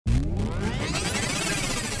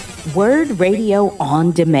WURD Radio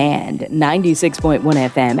on Demand, 96.1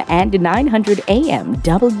 FM and 900 AM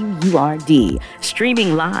WURD.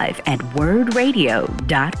 Streaming live at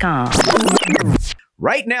wordradio.com.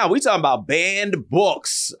 Right now, we're talking about banned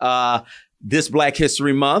books this Black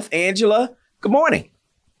History Month. Angela, good morning.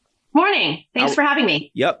 Morning. Thanks for having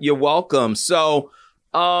me. Yep, you're welcome. So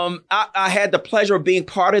I had the pleasure of being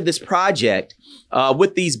part of this project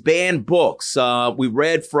with these banned books. We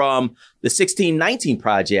read from the 1619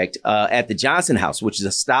 Project at the Johnson House, which is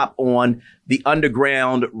a stop on the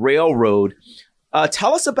Underground Railroad.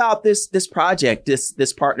 Tell us about this project,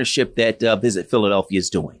 this partnership that Visit Philadelphia is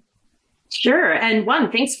doing. Sure. And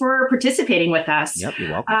thanks for participating with us. Yep,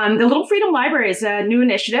 you're welcome. The Little Freedom Library is a new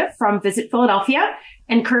initiative from Visit Philadelphia,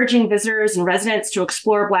 encouraging visitors and residents to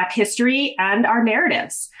explore Black history and our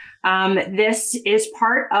narratives. This is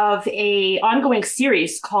part of an ongoing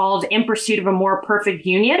series called In Pursuit of a More Perfect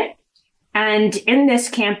Union. And in this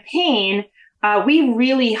campaign, we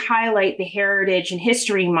really highlight the heritage and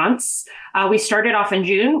history months. We started off in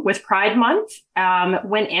June with Pride Month,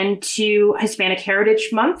 went into Hispanic Heritage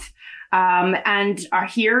Month, and are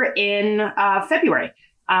here in February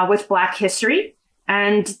with Black history.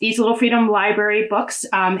 And these Little Freedom Library books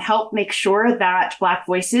help make sure that Black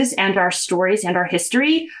voices and our stories and our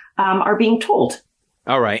history are being told.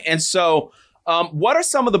 All right. And so what are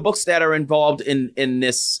some of the books that are involved in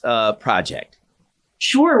this project?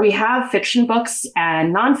 Sure. We have fiction books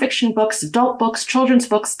and nonfiction books, adult books, children's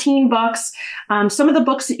books, teen books. Some of the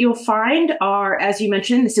books that you'll find are, as you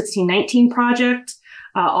mentioned, the 1619 Project,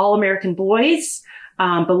 All American Boys,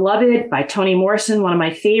 Beloved by Toni Morrison, one of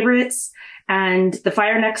my favorites, and The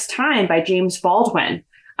Fire Next Time by James Baldwin.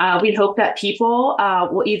 We hope that people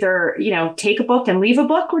will either, take a book and leave a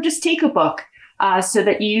book, or just take a book so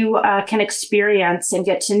that you can experience and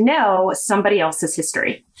get to know somebody else's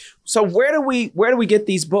history. So where do we get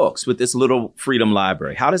these books with this Little Freedom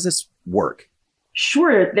Library? How does this work?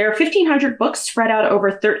 Sure. There are 1,500 books spread out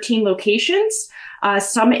over 13 locations,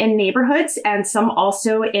 some in neighborhoods and some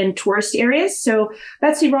also in tourist areas. So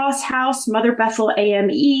Betsy Ross House, Mother Bethel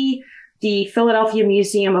AME, the Philadelphia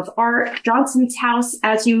Museum of Art, Johnson's House,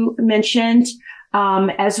 as you mentioned,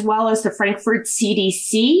 as well as the Frankfurt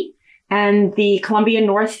CDC and the Columbia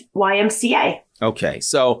North YMCA. Okay,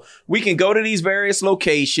 so we can go to these various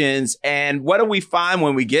locations, and what do we find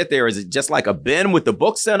when we get there? Is it just like a bin with the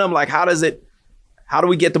books in them? Like, how do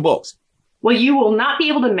we get the books? Well, you will not be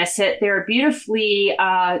able to miss it. They're a beautifully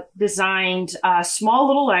designed small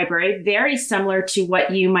little library, very similar to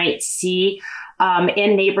what you might see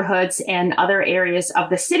in neighborhoods and other areas of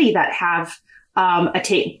the city that have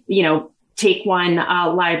Take One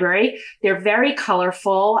library. They're very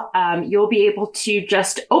colorful. You'll be able to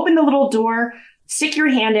just open the little door, stick your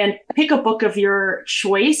hand in, pick a book of your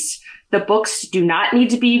choice. The books do not need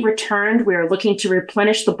to be returned. We're looking to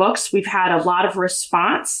replenish the books. We've had a lot of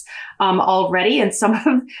response already, and some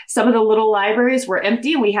of the little libraries were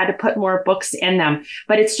empty, and we had to put more books in them.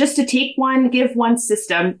 But it's just a take one, give one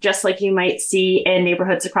system, just like you might see in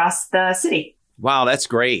neighborhoods across the city. Wow, that's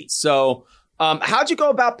great. So how'd you go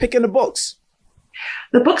about picking the books?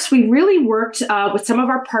 The books, we really worked with some of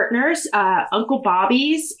our partners, Uncle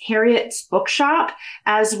Bobby's, Harriet's Bookshop,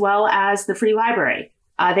 as well as the Free Library.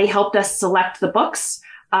 They helped us select the books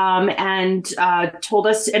and told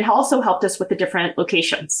us, and also helped us with the different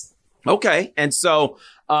locations. Okay. And so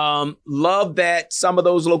love that some of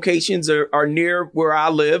those locations are near where I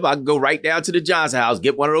live. I can go right down to the Johnson House,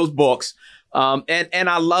 get one of those books. And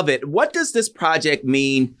I love it. What does this project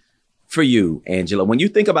mean for you, Angela? When you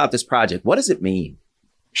think about this project, what does it mean?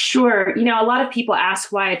 Sure. A lot of people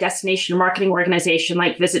ask why a destination marketing organization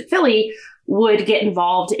like Visit Philly would get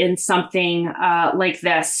involved in something like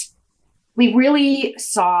this. We really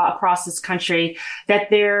saw across this country that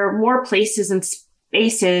there are more places and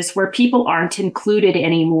spaces where people aren't included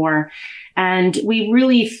anymore. And we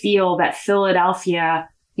really feel that Philadelphia,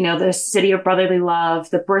 the city of brotherly love,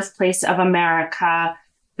 the birthplace of America,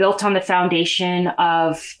 built on the foundation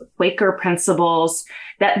of Quaker principles,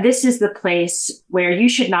 that this is the place where you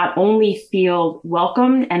should not only feel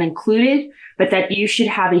welcomed and included, but that you should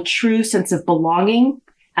have a true sense of belonging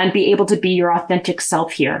and be able to be your authentic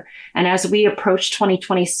self here. And as we approach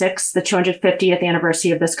 2026, the 250th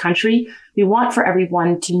anniversary of this country, we want for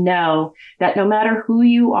everyone to know that no matter who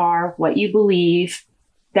you are, what you believe,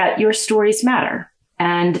 that your stories matter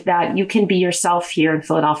and that you can be yourself here in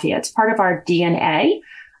Philadelphia. It's part of our DNA,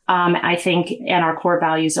 I think, and our core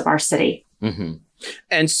values of our city. Mm-hmm.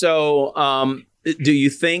 And so do you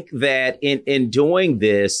think that in doing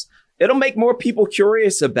this, it'll make more people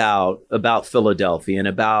curious about Philadelphia and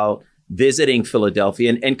about visiting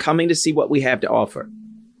Philadelphia and coming to see what we have to offer?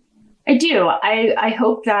 I do. I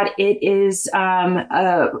hope that it is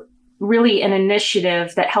really an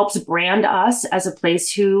initiative that helps brand us as a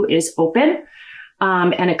place who is open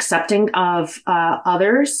and accepting of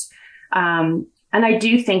others. And I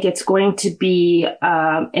do think it's going to be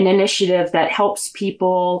an initiative that helps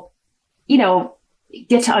people,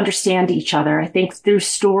 get to understand each other. I think through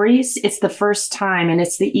stories, it's the first time and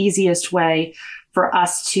it's the easiest way for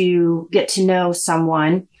us to get to know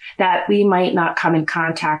someone that we might not come in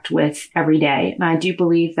contact with every day. And I do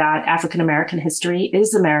believe that African American history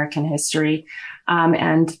is American history.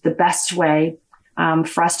 And the best way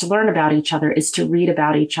for us to learn about each other is to read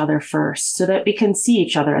about each other first so that we can see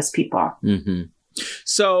each other as people. Mm-hmm.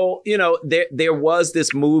 So, there was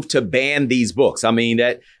this move to ban these books. I mean,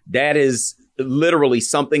 that is literally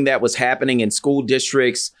something that was happening in school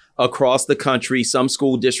districts across the country, some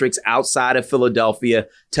school districts outside of Philadelphia,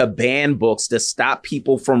 to ban books, to stop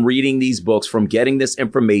people from reading these books, from getting this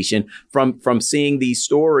information, from seeing these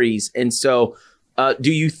stories. And so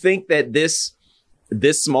do you think that this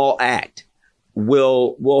small act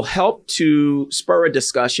will help to spur a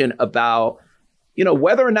discussion about,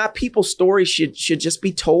 whether or not people's stories should just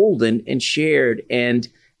be told and shared, and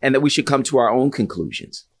that we should come to our own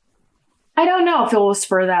conclusions? I don't know if it will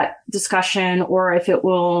spur that discussion or if it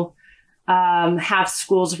will have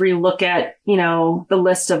schools relook at, the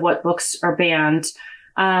list of what books are banned.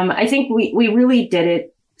 I think we really did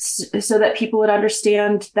it so that people would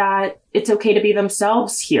understand that it's okay to be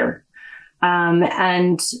themselves here.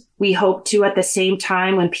 And we hope to, at the same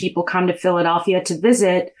time, when people come to Philadelphia to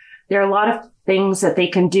visit, there are a lot of things that they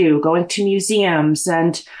can do, going to museums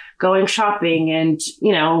and going shopping and,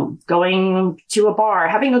 going to a bar,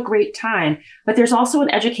 having a great time. But there's also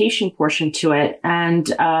an education portion to it.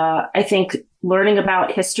 And I think learning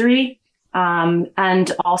about history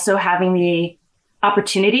and also having the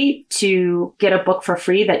opportunity to get a book for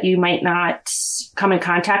free that you might not come in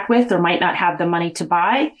contact with or might not have the money to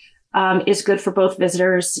buy is good for both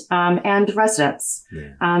visitors and residents.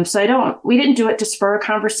 Yeah. We didn't do it to spur a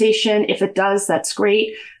conversation. If it does, that's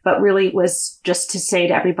great. But really it was just to say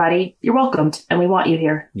to everybody, you're welcomed and we want you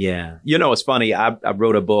here. Yeah. It's funny. I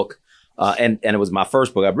wrote a book and it was my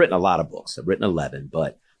first book. I've written a lot of books. I've written 11,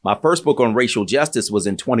 but my first book on racial justice was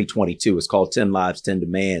in 2022. It's called 10 Lives, 10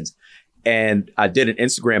 Demands. And I did an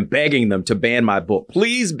Instagram begging them to ban my book.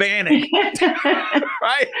 Please ban it.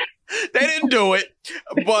 Right? They didn't do it,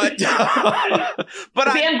 but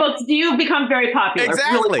ban books do become very popular.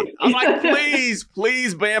 Exactly. Really. I'm like,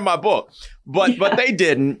 please ban my book. But they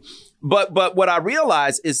didn't. But what I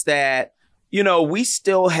realized is that, we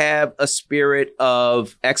still have a spirit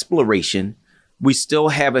of exploration. We still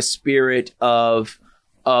have a spirit of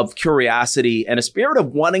curiosity and a spirit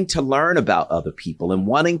of wanting to learn about other people and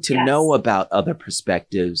wanting to know about other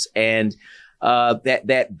perspectives. And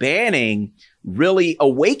that banning really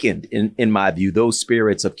awakened, in my view, those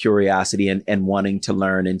spirits of curiosity and wanting to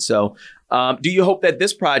learn. And so do you hope that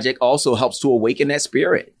this project also helps to awaken that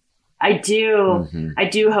spirit? I do. Mm-hmm. I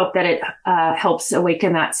do hope that it helps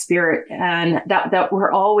awaken that spirit and that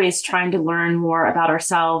we're always trying to learn more about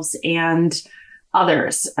ourselves and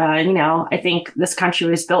others. I think this country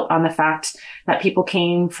was built on the fact that people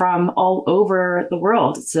came from all over the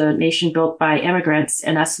world. It's a nation built by immigrants,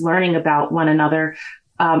 and us learning about one another,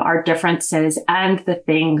 our differences and the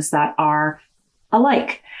things that are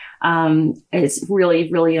alike is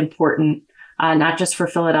really, really important, not just for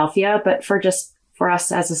Philadelphia, but for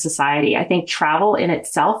us as a society. I think travel in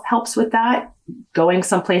itself helps with that. Going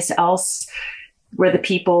someplace else where the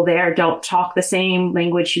people there don't talk the same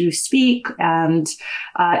language you speak and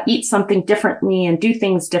eat something differently and do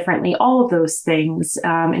things differently. All of those things,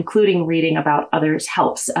 including reading about others,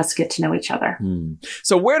 helps us get to know each other.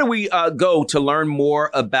 So where do we go to learn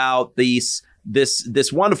more about this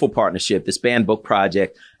wonderful partnership, this banned book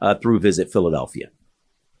project through Visit Philadelphia?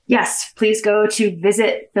 Yes, please go to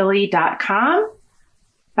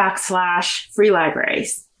visitphilly.com/free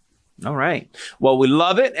libraries. All right. Well, we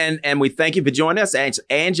love it. And we thank you for joining us.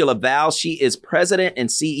 Angela Val, she is president and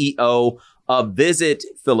CEO of Visit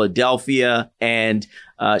Philadelphia. And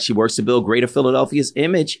she works to build Greater Philadelphia's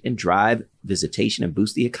image and drive visitation and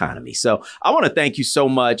boost the economy. So I want to thank you so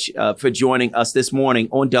much for joining us this morning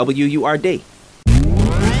on WURD.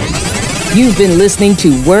 You've been listening to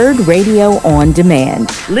WURD Radio On Demand.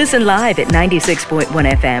 Listen live at 96.1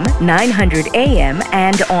 FM, 900 AM,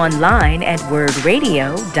 and online at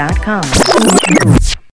wordradio.com.